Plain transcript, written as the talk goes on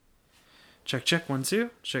Check, check, 1, 2.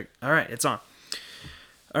 Check. All right, it's on.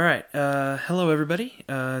 All right. Hello, everybody.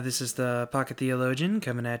 This is the Pocket Theologian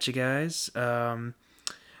coming at you guys. Not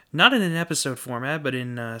in an episode format, but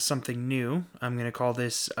in something new. I'm going to call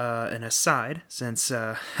this an aside, since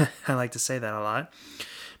I like to say that a lot.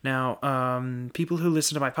 Now, people who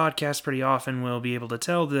listen to my podcast pretty often will be able to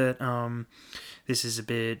tell that this is a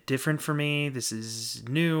bit different for me. This is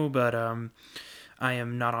new, but I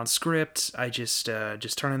am not on script. I just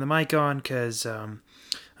turning the mic on because I'm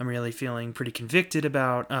really feeling pretty convicted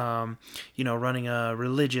about running a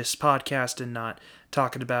religious podcast and not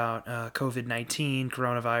talking about COVID-19,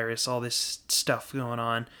 coronavirus, all this stuff going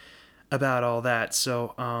on about all that.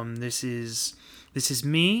 So this is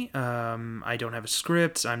me. I don't have a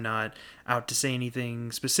script. I'm not out to say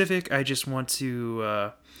anything specific. I just want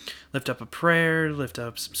to lift up a prayer, lift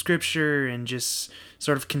up some scripture, and just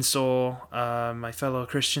sort of console my fellow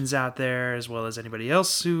Christians out there, as well as anybody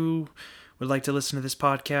else who would like to listen to this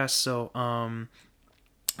podcast. So I'm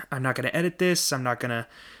not going to edit this. I'm not going to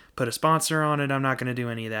put a sponsor on it. I'm not going to do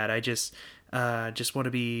any of that. I just want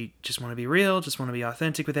to be real. Just want to be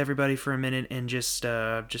authentic with everybody for a minute, and just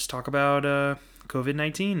talk about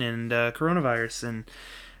COVID-19 and coronavirus and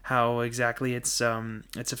how exactly it's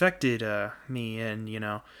affected me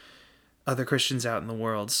and other Christians out in the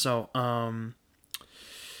world. So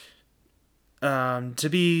to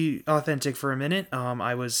be authentic for a minute,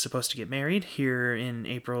 I was supposed to get married here in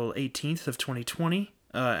April 18th of 2020.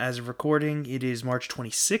 As of recording, it is March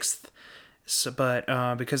 26th. So, but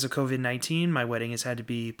because of COVID-19, my wedding has had to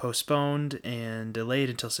be postponed and delayed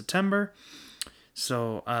until September.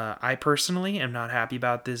 So I personally am not happy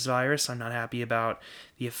about this virus. I'm not happy about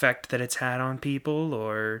the effect that it's had on people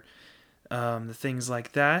or the things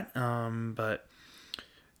like that. But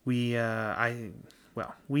we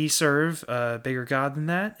serve a bigger God than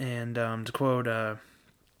that. And to quote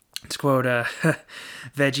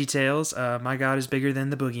Veggie Tales, my God is bigger than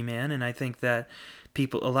the boogeyman. And I think that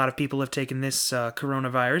a lot of people have taken this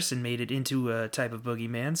coronavirus and made it into a type of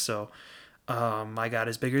boogeyman. So my God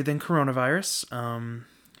is bigger than coronavirus.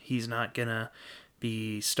 He's not gonna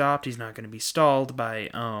be stopped. He's not gonna be stalled by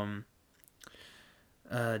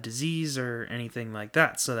disease or anything like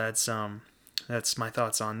that. So that's my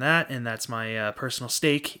thoughts on that, and that's my personal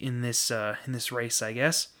stake in this race, I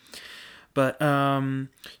guess. But to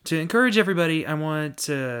encourage everybody, I want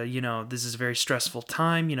to, this is a very stressful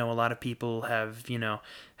time. A lot of people have,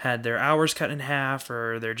 had their hours cut in half,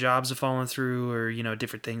 or their jobs have fallen through, or,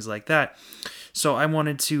 different things like that. So I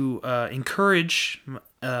wanted to encourage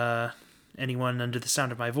anyone under the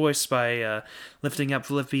sound of my voice by lifting up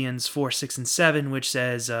Philippians 4, 6, and 7, which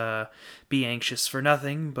says, be anxious for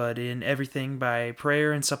nothing, but in everything by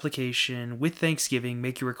prayer and supplication, with thanksgiving,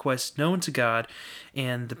 make your requests known to God,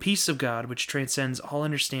 and the peace of God, which transcends all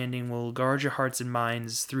understanding, will guard your hearts and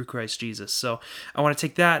minds through Christ Jesus. So I want to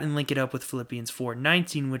take that and link it up with Philippians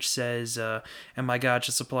 4:19, which says, and my God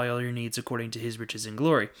shall supply all your needs according to his riches and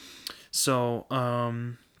glory. So,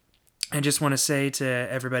 I just want to say to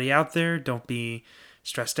everybody out there, don't be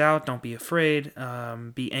stressed out, don't be afraid,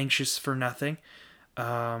 be anxious for nothing.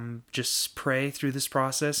 Just pray through this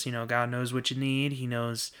process. God knows what you need. He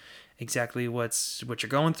knows exactly what you're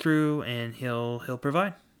going through, and he'll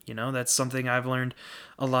provide. That's something I've learned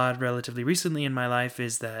a lot relatively recently in my life,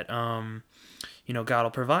 is that God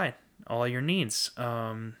will provide all your needs.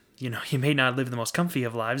 You may not live the most comfy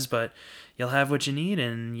of lives, but you'll have what you need,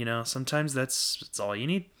 and sometimes that's all you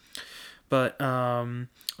need. But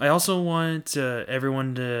I also want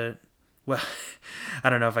everyone to, well, I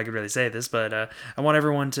don't know if I could really say this, but I want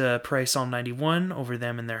everyone to pray Psalm 91 over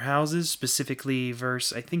them in their houses, specifically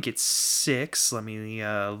verse, I think it's 6. Let me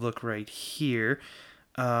look right here.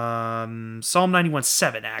 Psalm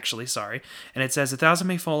 91:7, actually, sorry. And it says, 1,000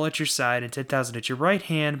 may fall at your side and 10,000 at your right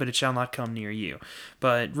hand, but it shall not come near you.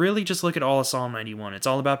 But really just look at all of Psalm 91. It's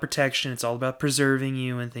all about protection. It's all about preserving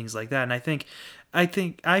you and things like that. And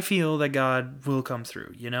I feel that God will come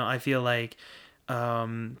through. I feel like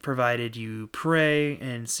provided you pray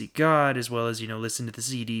and seek God, as well as listen to the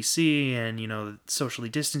CDC and socially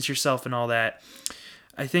distance yourself and all that,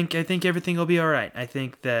 I think everything will be all right. I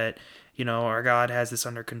think that our God has this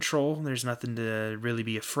under control. There's nothing to really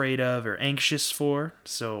be afraid of or anxious for.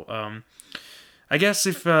 So I guess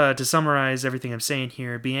if to summarize everything I'm saying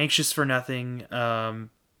here, be anxious for nothing,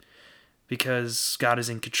 because God is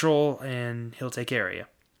in control and he'll take care of you.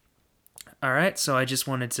 All right, so I just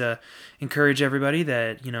wanted to encourage everybody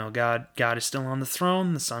that, God is still on the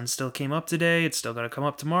throne. The sun still came up today. It's still going to come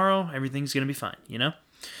up tomorrow. Everything's going to be fine,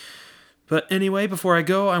 But anyway, before I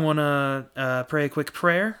go, I want to pray a quick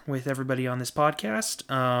prayer with everybody on this podcast.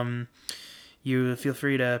 You feel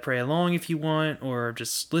free to pray along if you want, or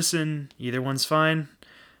just listen. Either one's fine.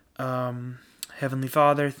 Heavenly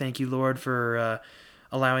Father, thank you, Lord, for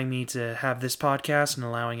allowing me to have this podcast and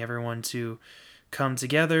allowing everyone to come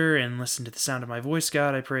together and listen to the sound of my voice,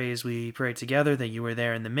 God. I pray as we pray together that you are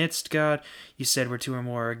there in the midst, God. You said where two or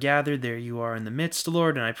more are gathered, there you are in the midst,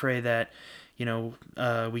 Lord. And I pray that,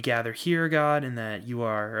 we gather here, God, and that you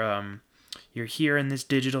are... you're here in this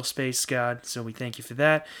digital space, God, so we thank you for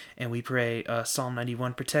that, and we pray Psalm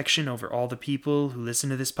 91 protection over all the people who listen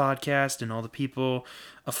to this podcast and all the people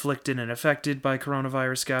afflicted and affected by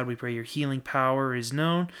coronavirus, God. We pray your healing power is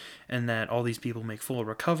known, and that all these people make full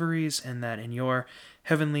recoveries, and that in your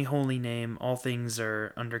heavenly holy name all things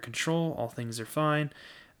are under control, all things are fine.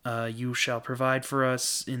 You shall provide for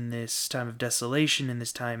us in this time of desolation, in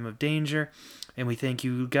this time of danger, and we thank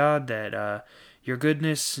you, God, that your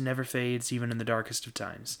goodness never fades, even in the darkest of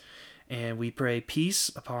times. And we pray peace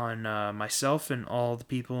upon myself and all the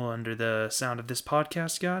people under the sound of this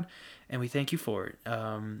podcast, God. And we thank you for it.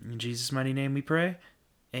 In Jesus' mighty name we pray.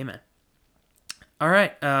 Amen. All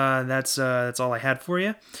right, that's all I had for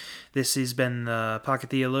you. This has been the Pocket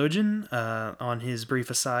Theologian on his brief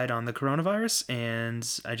aside on the coronavirus. And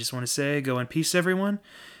I just want to say, go in peace, everyone.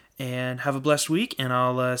 And have a blessed week, and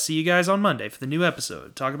I'll see you guys on Monday for the new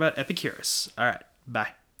episode. Talk about Epicurus. All right,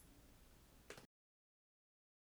 bye.